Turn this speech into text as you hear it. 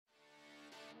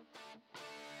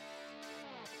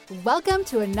Welcome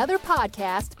to another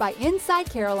podcast by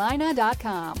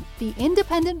InsideCarolina.com, the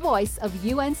independent voice of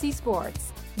UNC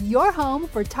Sports, your home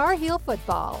for Tar Heel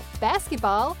football,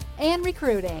 basketball, and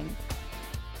recruiting.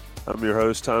 I'm your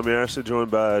host, Tommy Ashley, joined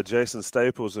by Jason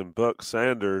Staples and Buck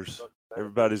Sanders.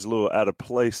 Everybody's a little out of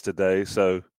place today,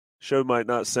 so show might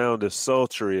not sound as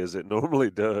sultry as it normally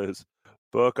does.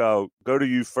 Buck, I'll go to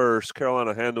you first.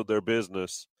 Carolina handled their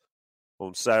business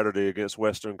on Saturday against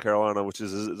Western Carolina, which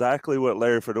is exactly what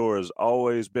Larry Fedora has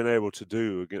always been able to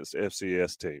do against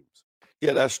FCS teams.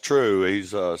 Yeah, that's true.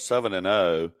 He's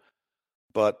 7-0.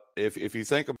 But if you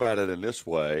think about it in this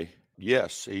way,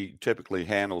 yes, he typically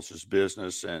handles his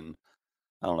business. And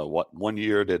I don't know what, one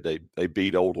year did they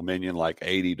beat Old Dominion like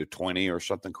 80-20 or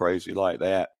something crazy like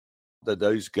that. That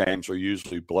those games are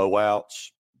usually blowouts,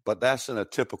 but that's in a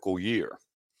typical year.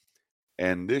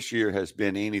 And this year has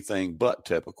been anything but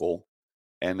typical.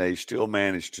 And they still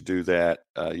managed to do that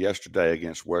yesterday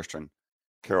against Western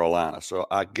Carolina. So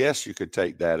I guess you could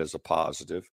take that as a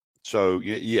positive. So,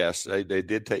 yes, they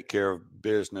did take care of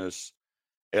business.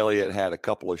 Elliott had a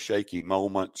couple of shaky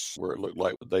moments where it looked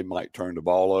like they might turn the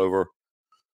ball over.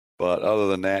 But other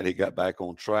than that, he got back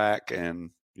on track, and,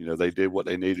 they did what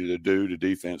they needed to do. The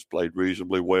defense played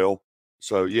reasonably well.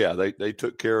 So, yeah, they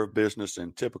took care of business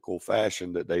in typical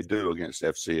fashion that they do against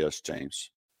FCS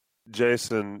teams.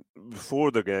 Jason,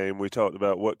 before the game, we talked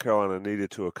about what Carolina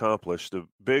needed to accomplish. The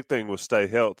big thing was stay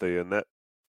healthy, and that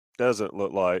doesn't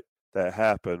look like that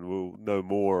happened. We'll know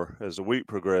more as the week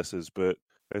progresses. But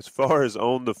as far as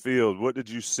on the field, what did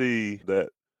you see that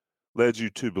led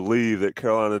you to believe that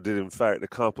Carolina did, in fact,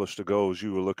 accomplish the goals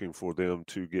you were looking for them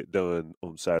to get done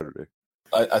on Saturday?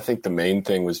 I think the main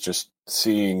thing was just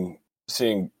seeing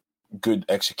good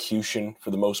execution for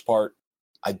the most part.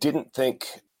 I didn't think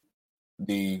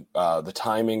the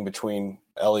timing between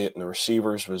Elliott and the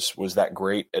receivers was that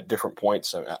great at different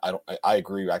points. I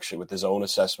agree actually with his own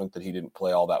assessment that he didn't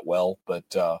play all that well.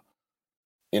 But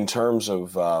in terms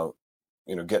of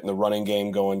getting the running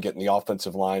game going, getting the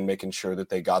offensive line, making sure that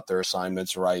they got their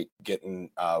assignments right,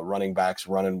 getting running backs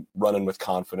running with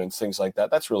confidence, things like that.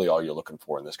 That's really all you're looking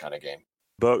for in this kind of game.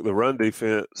 Buck, the run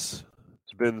defense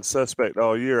has been suspect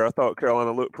all year. I thought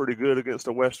Carolina looked pretty good against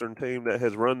a Western team that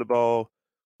has run the ball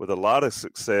with a lot of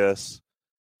success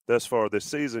thus far this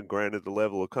season, granted the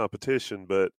level of competition,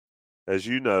 but as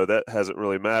you know, that hasn't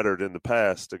really mattered in the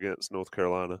past against North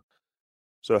Carolina.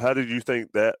 So how did you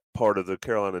think that part of the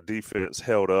Carolina defense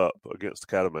held up against the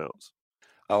Catamounts?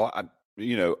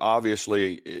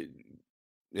 Obviously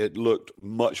it looked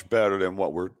much better than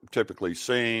what we're typically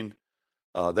seeing.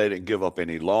 They didn't give up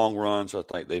any long runs. I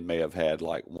think they may have had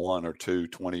like 1 or 2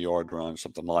 20-yard runs,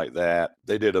 something like that.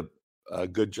 They did a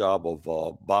good job of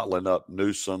bottling up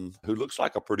Newsom, who looks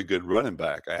like a pretty good running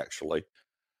back, actually.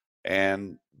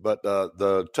 But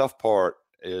the tough part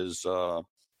is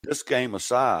this game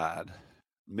aside,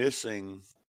 missing,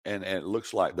 and it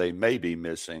looks like they may be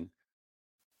missing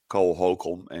Cole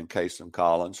Holcomb and Kason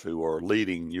Collins, who are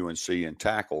leading UNC in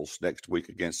tackles next week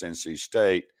against NC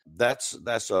State. That's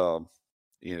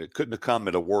it couldn't have come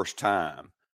at a worse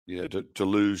time, to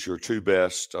lose your 2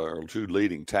 best or 2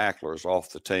 leading tacklers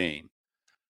off the team.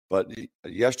 But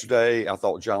yesterday, I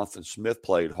thought Jonathan Smith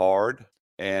played hard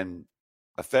and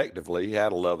effectively. He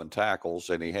had 11 tackles,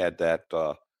 and he had that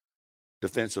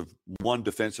one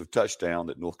defensive touchdown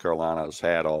that North Carolina has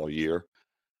had all year.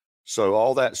 So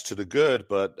all that's to the good,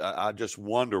 but I just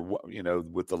wonder,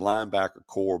 with the linebacker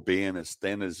core being as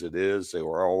thin as it is, they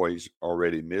were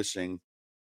already missing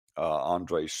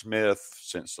Andre Smith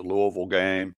since the Louisville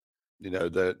game.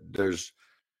 The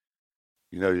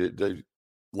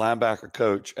linebacker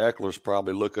coach Eckler's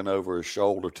probably looking over his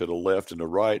shoulder to the left and the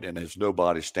right, and there's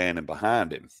nobody standing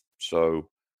behind him. So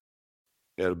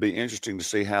it'll be interesting to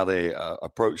see how they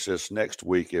approach this next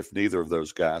week if neither of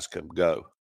those guys can go.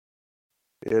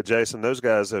 Yeah, Jason, those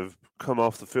guys have come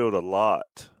off the field a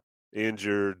lot,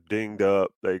 injured, dinged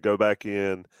up. They go back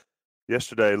in.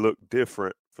 Yesterday looked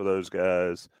different for those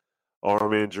guys.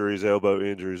 Arm injuries, elbow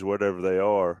injuries, whatever they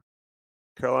are.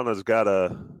 Carolina's got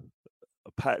a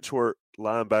patchwork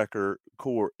linebacker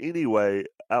core anyway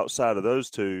outside of those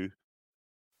two.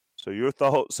 So your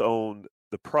thoughts on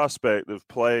the prospect of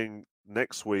playing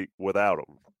next week without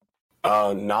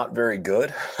them? Not very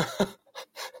good.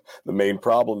 The main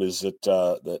problem is that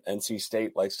NC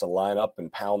State likes to line up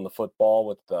and pound the football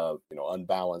with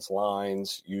unbalanced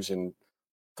lines, using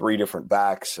 3 different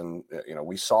backs, and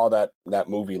we saw that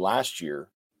movie last year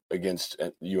against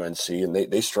UNC, and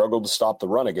they struggled to stop the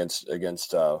run against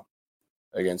NC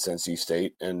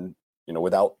State, and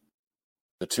without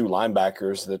the 2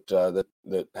 linebackers that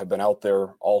have been out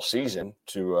there all season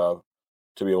to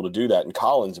to be able to do that. And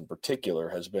Collins in particular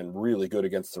has been really good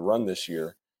against the run this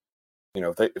year. You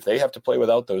know, if they have to play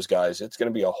without those guys, it's going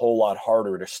to be a whole lot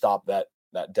harder to stop that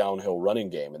downhill running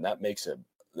game, and that makes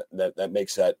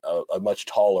that a much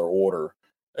taller order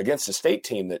against a State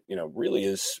team that, you know, really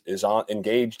is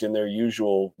engaged in their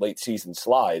usual late season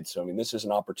slides. So I mean, this is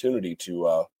an opportunity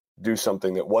to do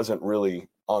something that wasn't really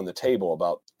on the table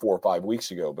about 4 or 5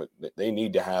 weeks ago, but they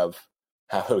need to have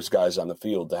those guys on the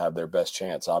field to have their best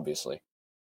chance, obviously.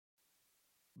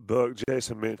 Buck,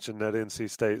 Jason mentioned that NC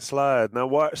State slide, and I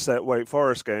watched that Wake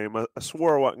Forest game. I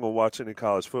swore I wasn't going to watch any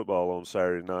college football on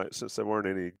Saturday night since there weren't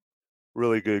any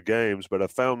really good games, but I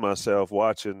found myself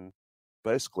watching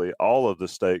basically all of the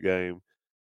State game,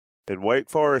 and Wake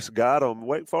Forest got them.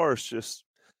 Wake Forest just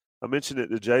 – I mentioned it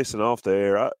to Jason off the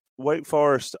air. Wake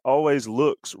Forest always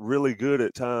looks really good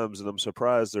at times, and I'm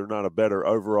surprised they're not a better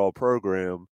overall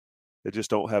program. They just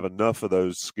don't have enough of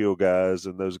those skill guys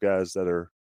and those guys that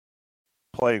are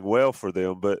playing well for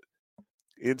them. But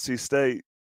NC State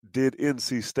did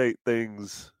NC State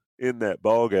things in that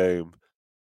ball game.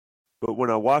 But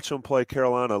when I watch them play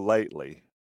Carolina lately,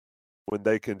 when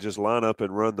they can just line up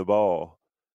and run the ball,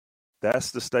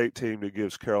 that's the State team that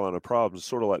gives Carolina problems,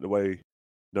 sort of like the way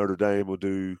Notre Dame will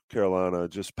do Carolina,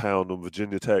 just pound them.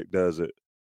 Virginia Tech does it.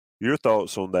 Your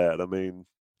thoughts on that? I mean,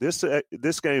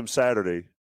 this game Saturday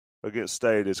against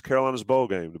State is Carolina's bowl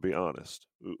game, to be honest.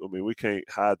 I mean, we can't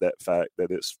hide that fact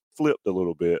that it's flipped a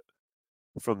little bit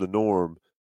from the norm.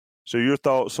 So your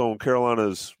thoughts on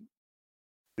Carolina's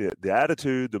the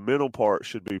attitude, the mental part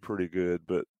should be pretty good,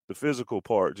 but the physical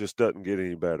part just doesn't get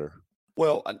any better.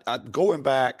 Well, going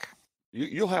back,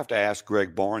 you'll have to ask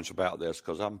Greg Barnes about this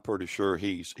because I'm pretty sure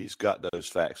he's got those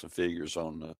facts and figures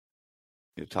on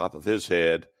the top of his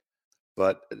head.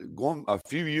 But going a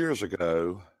few years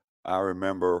ago, I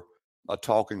remember a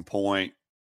talking point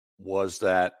was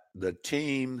that the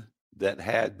team that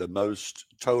had the most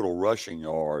total rushing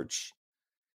yards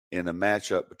in a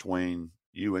matchup between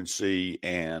UNC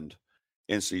and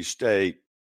NC State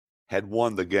had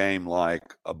won the game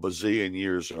like a bazillion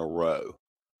years in a row.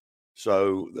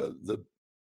 So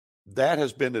that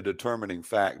has been a determining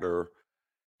factor.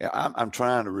 I'm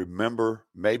trying to remember,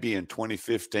 maybe in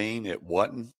 2015 it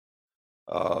wasn't,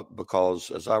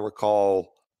 because as I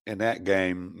recall, in that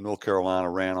game, North Carolina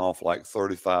ran off like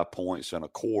 35 points in a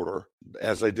quarter,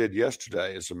 as they did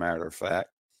yesterday, as a matter of fact.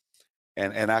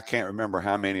 And I can't remember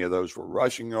how many of those were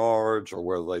rushing yards or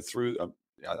whether they threw.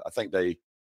 I think they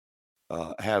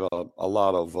had a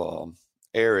lot of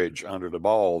airage under the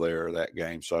ball there that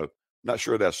game. So I'm not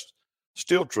sure that's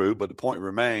still true, but the point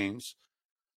remains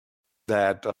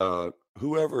that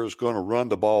whoever is going to run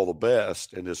the ball the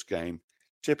best in this game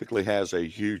typically has a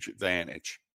huge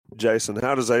advantage. Jason,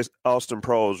 how does Austin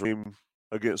Proehl's team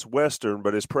against Western,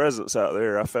 but his presence out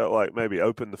there, I felt like maybe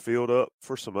opened the field up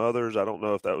for some others. I don't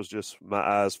know if that was just my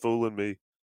eyes fooling me.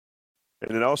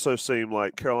 And it also seemed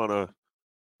like Carolina,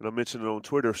 and I mentioned it on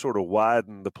Twitter, sort of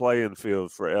widened the playing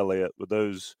field for Elliott with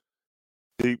those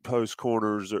deep post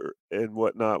corners and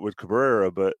whatnot with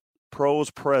Cabrera. But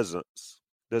Proehl's presence,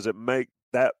 does it make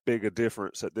that big a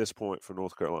difference at this point for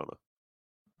North Carolina?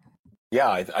 Yeah,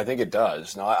 I think it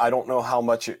does. Now, I don't know how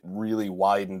much it really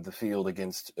widened the field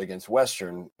against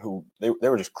Western, who they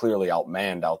were just clearly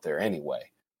outmanned out there anyway.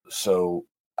 So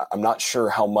I'm not sure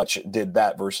how much it did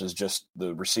that versus just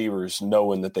the receivers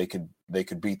knowing that they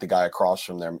could beat the guy across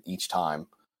from them each time.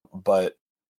 But,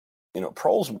 you know,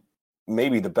 Proehl's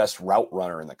maybe the best route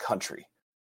runner in the country.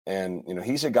 And, you know,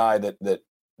 he's a guy that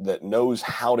knows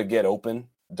how to get open,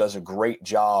 does a great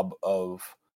job of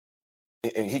 –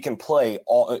 he can play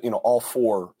all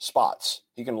 4 spots.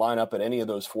 He can line up at any of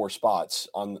those 4 spots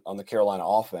on the Carolina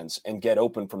offense and get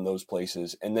open from those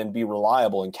places and then be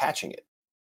reliable in catching it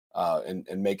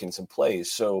and making some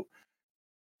plays. So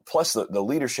plus the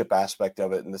leadership aspect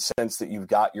of it in the sense that you've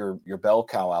got your bell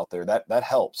cow out there, that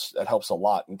helps. That helps a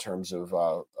lot in terms of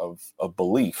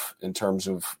belief, in terms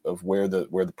of where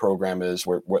the program is,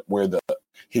 where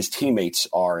his teammates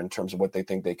are in terms of what they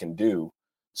think they can do.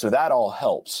 So that all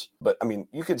helps. But, I mean,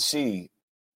 you could see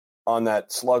on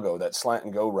that sluggo, that slant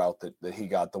and go route that he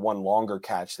got, the one longer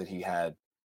catch that he had,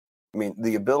 I mean,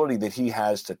 the ability that he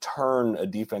has to turn a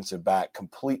defensive back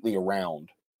completely around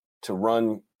to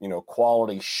run, you know,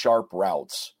 quality, sharp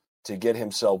routes to get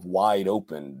himself wide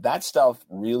open, that stuff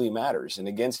really matters. And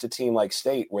against a team like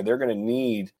State, where they're going to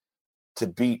need to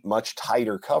beat much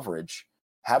tighter coverage,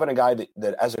 having a guy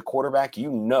that as a quarterback,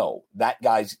 you know, that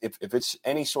guy's, if it's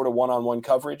any sort of one-on-one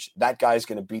coverage, that guy's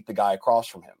going to beat the guy across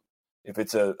from him. If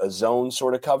it's a zone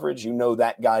sort of coverage, you know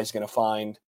that guy's going to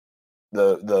find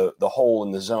the hole in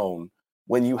the zone.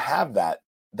 When you have that,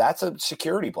 that's a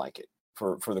security blanket.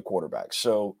 for the quarterback.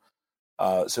 So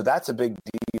that's a big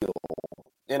deal.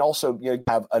 And also, you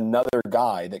have another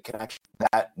guy that can actually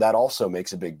that also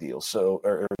makes a big deal. So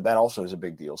or that also is a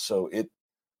big deal. So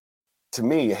to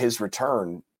me, his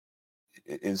return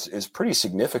is pretty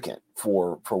significant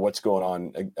for what's going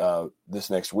on this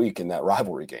next week in that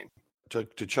rivalry game. To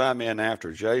chime in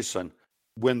after Jason,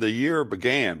 when the year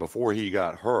began, before he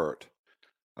got hurt,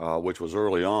 which was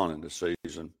early on in the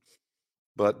season,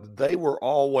 but they were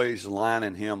always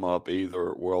lining him up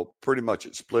pretty much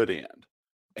at split end.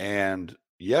 And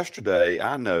yesterday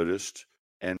I noticed,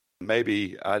 and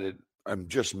maybe I'm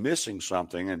just missing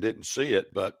something and didn't see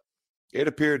it, but it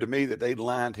appeared to me that they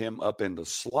lined him up in the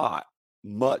slot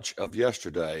much of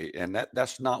yesterday, and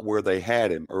that's not where they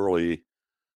had him early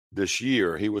this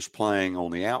year. He was playing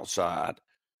on the outside,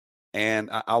 and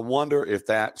I wonder if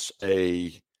that's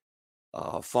a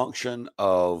function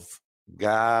of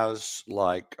guys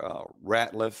like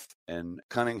Ratliff and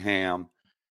Cunningham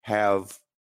have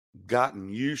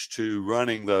gotten used to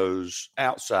running those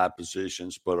outside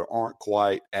positions, but aren't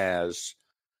quite as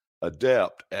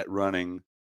adept at running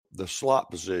the slot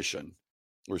position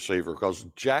receiver, because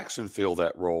Jackson filled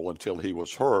that role until he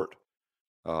was hurt.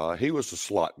 He was a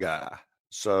slot guy.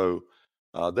 So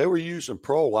they were using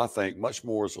Proehl, I think, much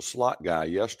more as a slot guy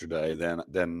yesterday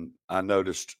than I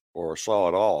noticed or saw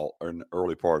at all in the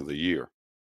early part of the year.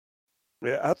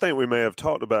 Yeah, I think we may have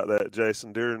talked about that,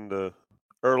 Jason, during the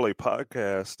early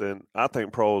podcast, and I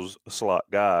think Proehl's a slot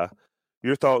guy.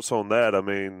 Your thoughts on that? I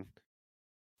mean,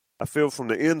 I feel from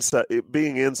the inside,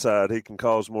 being inside, he can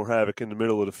cause more havoc in the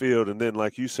middle of the field, and then,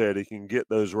 like you said, he can get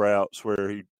those routes where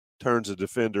he turns a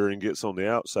defender and gets on the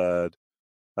outside.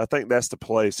 I think that's the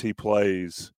place he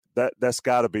plays. That's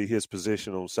got to be his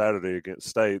position on Saturday against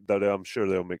State, though I'm sure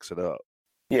they'll mix it up.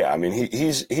 Yeah, I mean,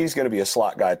 he's going to be a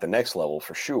slot guy at the next level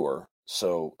for sure.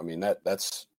 So, I mean,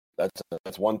 that's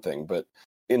one thing. But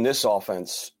in this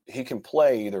offense, he can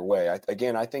play either way.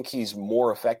 I think he's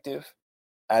more effective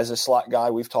as a slot guy.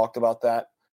 We've talked about that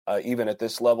even at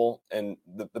this level. And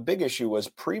the big issue was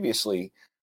previously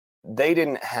they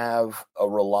didn't have a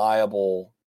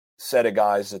reliable set of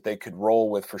guys that they could roll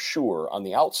with for sure on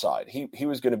the outside. He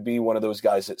was going to be one of those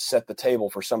guys that set the table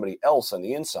for somebody else on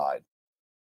the inside.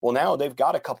 Well, now they've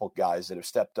got a couple guys that have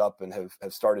stepped up and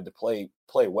have started to play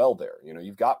well there. You know,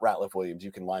 you've got Ratliff Williams,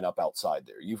 you can line up outside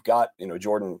there. You've got,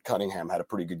 Jordan Cunningham had a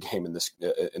pretty good game in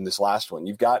this last one.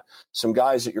 You've got some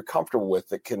guys that you're comfortable with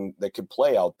that can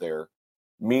play out there,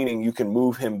 meaning you can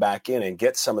move him back in and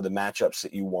get some of the matchups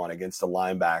that you want against a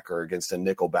linebacker, against a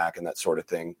nickel back, and that sort of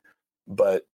thing.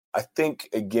 But I think,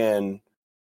 again,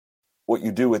 what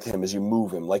you do with him is you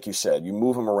move him, like you said, you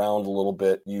move him around a little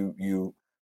bit. You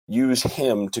use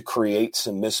him to create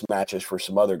some mismatches for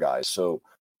some other guys. So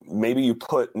maybe you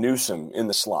put Newsome in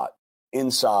the slot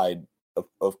inside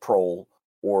of Proehl,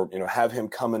 or have him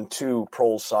coming to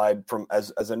Proehl's side from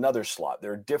as another slot.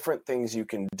 There are different things you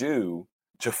can do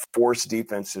to force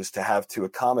defenses to have to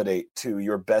accommodate to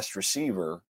your best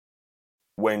receiver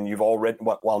when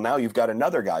now you've got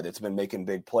another guy that's been making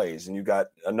big plays, and you've got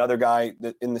another guy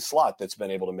that in the slot that's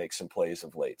been able to make some plays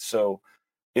of late. So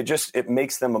it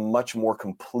makes them a much more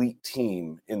complete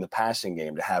team in the passing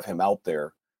game to have him out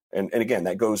there. And again,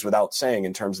 that goes without saying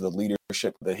in terms of the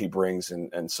leadership that he brings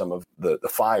and some of the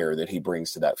fire that he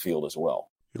brings to that field as well.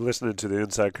 You're listening to the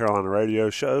Inside Carolina Radio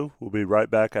Show. We'll be right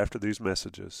back after these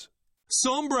messages.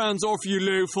 Some brands offer you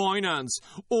low finance,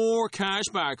 or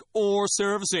cashback, or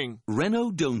servicing.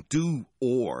 Renault don't do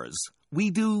ors.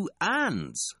 We do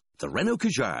ands. The Renault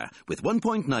Kadjar with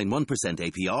 1.91%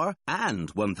 APR and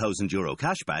 €1,000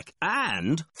 cashback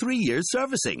and 3 years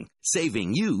servicing,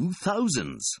 saving you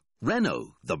thousands.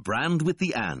 Renault, the brand with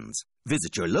the ands.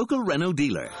 Visit your local Renault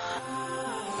dealer.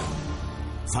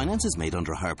 Finance is made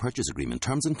under a hire purchase agreement.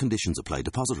 Terms and conditions apply.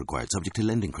 Deposit required. Subject to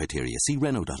lending criteria. See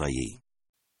Renault.ie.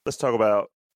 Let's talk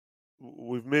about,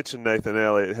 we've mentioned Nathan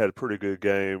Elliott had a pretty good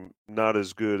game. Not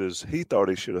as good as he thought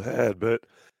he should have had, but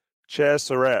Chaz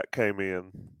Surratt came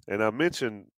in. And I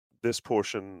mentioned this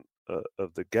portion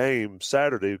of the game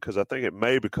Saturday because I think it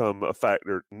may become a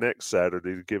factor next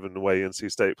Saturday given the way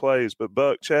NC State plays.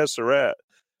 But Chaz Surratt,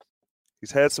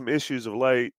 he's had some issues of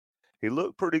late. He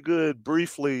looked pretty good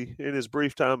briefly in his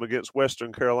brief time against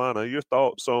Western Carolina. Your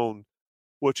thoughts on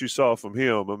what you saw from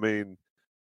him? I mean,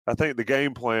 I think the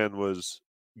game plan was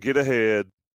get ahead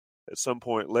at some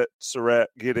point, let Surratt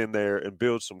get in there and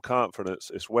build some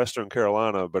confidence. It's Western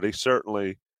Carolina, but he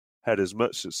certainly had as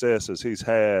much success as he's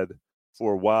had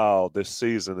for a while this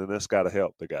season, and that's got to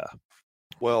help the guy.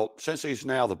 Well, since he's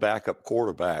now the backup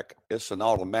quarterback, it's an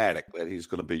automatic that he's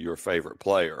going to be your favorite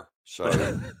player.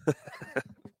 So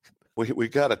we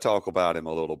got to talk about him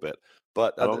a little bit.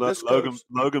 But I don't know.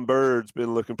 Logan Bird's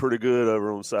been looking pretty good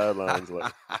over on the sidelines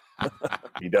lately.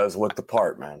 He does look the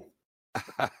part, man.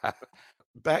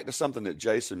 Back to something that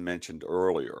Jason mentioned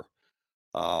earlier.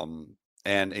 And,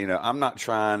 I'm not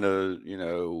trying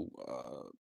to,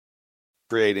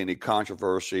 create any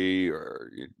controversy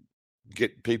or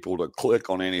get people to click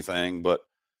on anything. But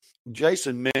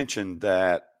Jason mentioned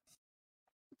that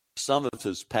some of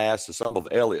his passes, some of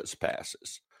Elliott's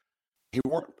passes,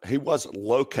 he wasn't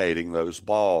locating those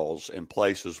balls in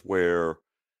places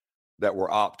that were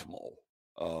optimal.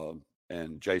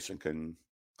 And Jason can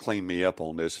clean me up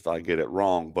on this if I get it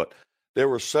wrong, but there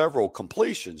were several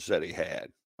completions that he had.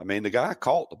 I mean, the guy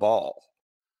caught the ball,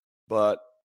 but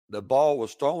the ball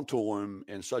was thrown to him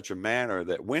in such a manner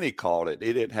that when he caught it,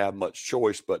 he didn't have much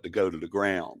choice but to go to the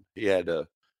ground. He had to,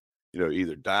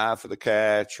 either dive for the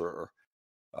catch or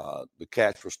the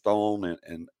catch was thrown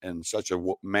in such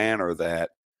a manner that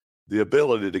the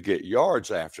ability to get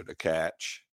yards after the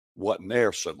catch wasn't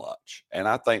there so much. And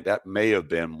I think that may have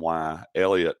been why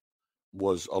Elliott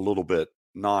was a little bit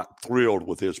not thrilled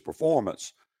with his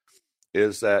performance,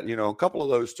 is that, a couple of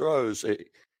those throws,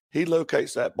 he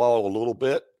locates that ball a little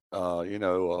bit,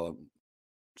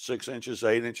 6 inches,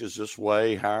 8 inches this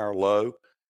way, high or low.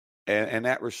 And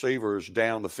that receiver is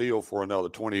down the field for another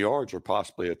 20 yards or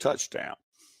possibly a touchdown.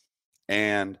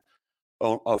 And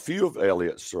on a few of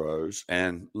Elliott's throws,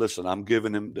 and listen, I'm give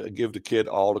the kid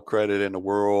all the credit in the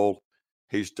world.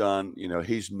 He's done,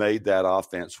 he's made that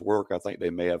offense work. I think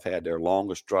they may have had their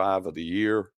longest drive of the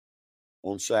year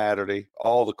on Saturday.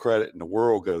 All the credit in the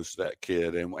world goes to that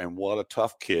kid, and what a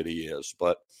tough kid he is.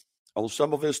 But on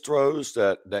some of his throws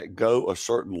that go a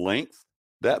certain length,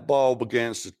 that ball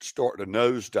begins to start to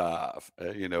nosedive,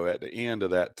 at the end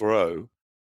of that throw.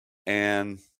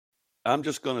 And I'm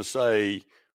just going to say,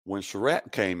 when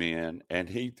Surratt came in and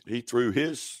he threw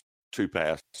his 2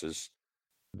 passes,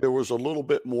 there was a little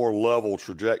bit more level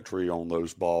trajectory on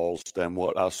those balls than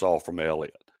what I saw from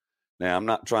Elliott. Now, I'm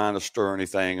not trying to stir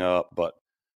anything up, but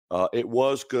it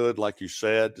was good, like you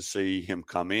said, to see him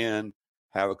come in,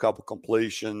 have a couple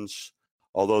completions,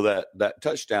 although that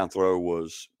touchdown throw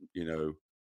was,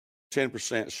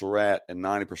 10% Surratt and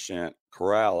 90%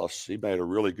 Corrales. He made a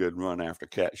really good run after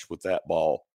catch with that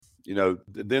ball.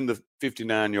 Then the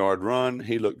 59-yard run,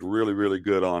 he looked really, really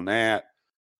good on that.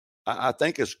 I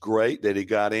think it's great that he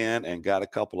got in and got a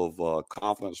couple of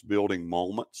confidence-building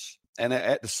moments. And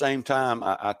at the same time,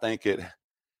 I think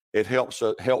it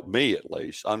helped me at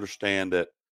least understand that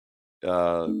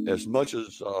as much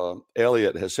as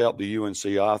Elliott has helped the UNC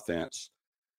offense,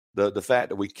 the fact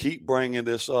that we keep bringing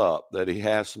this up, that he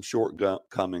has some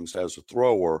shortcomings as a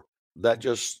thrower, that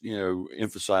just,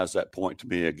 emphasized that point to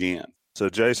me again. So,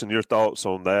 Jason, your thoughts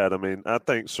on that? I mean, I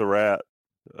think Surratt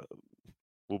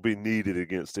will be needed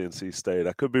against NC State.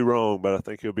 I could be wrong, but I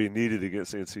think he'll be needed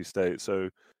against NC State. So,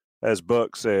 as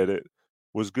Buck said, it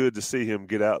was good to see him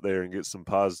get out there and get some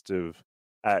positive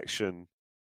action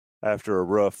after a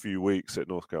rough few weeks at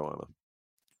North Carolina.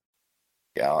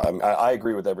 Yeah, I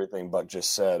agree with everything Buck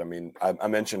just said. I mean, I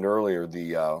mentioned earlier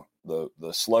the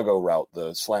sluggo route,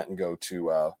 the slant and go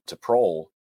to Proehl.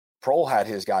 Proehl had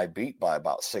his guy beat by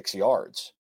about 6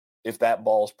 yards. If that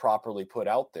ball's properly put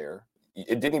out there,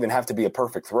 it didn't even have to be a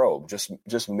perfect throw.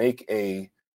 Just make a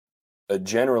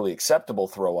generally acceptable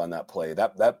throw on that play.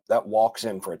 That walks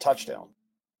in for a touchdown.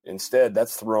 Instead,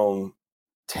 that's thrown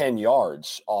 10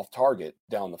 yards off target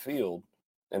down the field,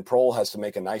 and Proehl has to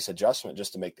make a nice adjustment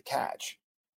just to make the catch.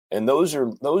 And those are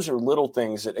little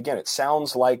things that, again, it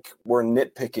sounds like we're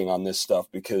nitpicking on this stuff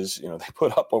because, they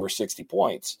put up over 60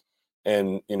 points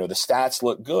and, the stats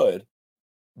look good.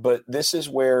 But this is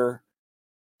where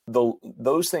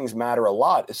those things matter a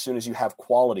lot as soon as you have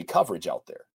quality coverage out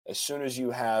there. As soon as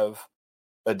you have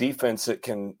a defense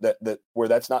that where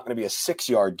that's not going to be a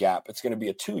 6-yard gap, it's going to be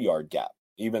a 2-yard gap,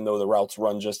 even though the routes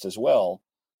run just as well.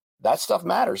 That stuff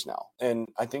matters now. And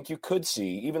I think you could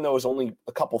see, even though it was only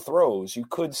a couple throws, you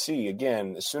could see,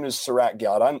 again, as soon as Surratt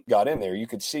got in there, you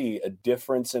could see a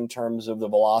difference in terms of the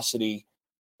velocity.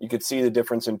 You could see the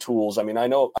difference in tools. I mean, I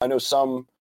know some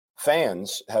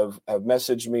fans have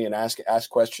messaged me and asked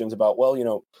questions about,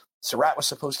 well, Surratt was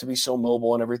supposed to be so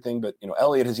mobile and everything, but,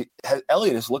 Elliott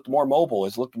has looked more mobile,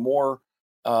 has looked more,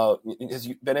 has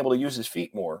been able to use his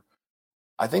feet more.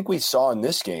 I think we saw in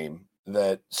this game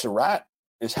that Surratt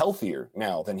is healthier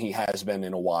now than he has been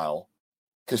in a while,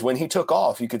 because when he took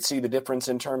off, you could see the difference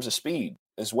in terms of speed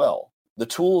as well. The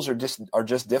tools are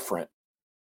just different.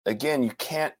 Again,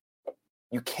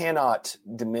 you cannot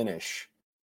diminish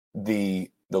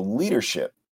the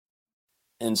leadership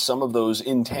and some of those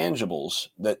intangibles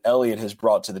that Elliott has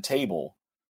brought to the table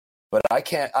But I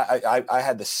can't. I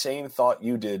had the same thought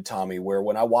you did, Tommy. Where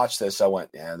when I watched this, I went,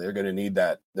 "Yeah, they're going to need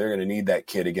that. They're going to need that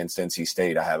kid against NC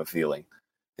State." I have a feeling.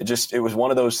 It was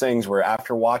one of those things where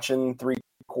after watching 3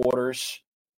 quarters,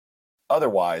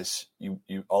 otherwise, you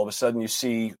all of a sudden you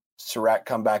see Surratt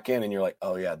come back in, and you're like,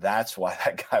 "Oh yeah, that's why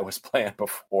that guy was playing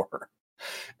before."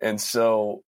 And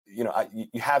so, you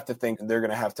have to think they're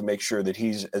going to have to make sure that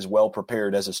he's as well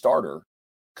prepared as a starter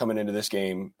coming into this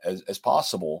game as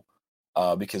possible.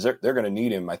 Because they're going to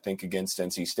need him, I think, against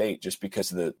NC State, just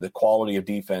because of the quality of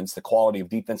defense, the quality of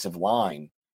defensive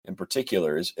line in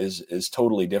particular is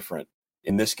totally different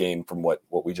in this game from what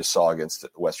we just saw against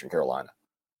Western Carolina.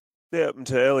 Yeah, and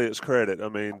to Elliott's credit, I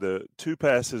mean, the 2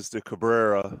 passes to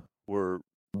Cabrera were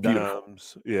Beautiful.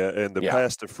 dimes. Yeah, and the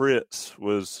pass to Fritz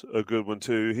was a good one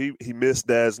too. He missed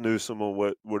Daz Newsome on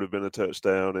what would have been a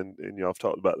touchdown, and y'all have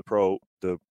talked about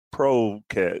the pro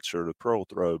catch or the pro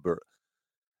throw, but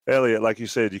Elliott, like you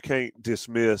said, you can't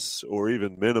dismiss or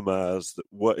even minimize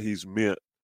what he's meant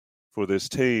for this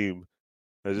team.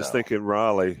 I just think in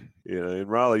Raleigh,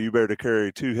 you better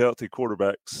carry 2 healthy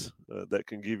quarterbacks that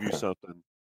can give you something.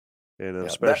 And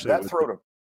especially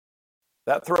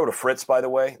that throw to Fritz, by the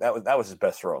way, that was his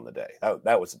best throw on the day.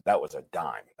 That was a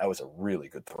dime. That was a really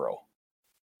good throw.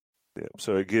 Yeah,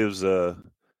 so it gives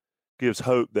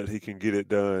hope that he can get it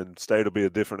done. State will be a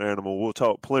different animal. We'll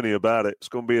talk plenty about it. It's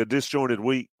going to be a disjointed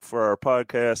week for our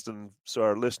podcast, and so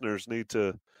our listeners need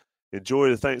to enjoy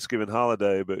the Thanksgiving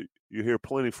holiday, but you hear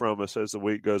plenty from us as the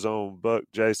week goes on. Buck,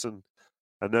 Jason,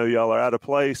 I know y'all are out of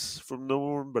place from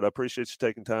norm, but I appreciate you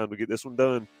taking time to get this one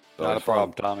done. Not a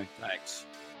problem, Tommy. Thanks.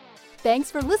 Thanks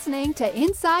for listening to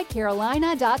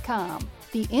InsideCarolina.com,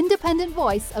 the independent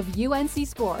voice of UNC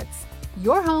Sports.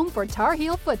 Your home for Tar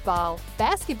Heel football,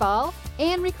 basketball,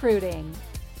 and recruiting.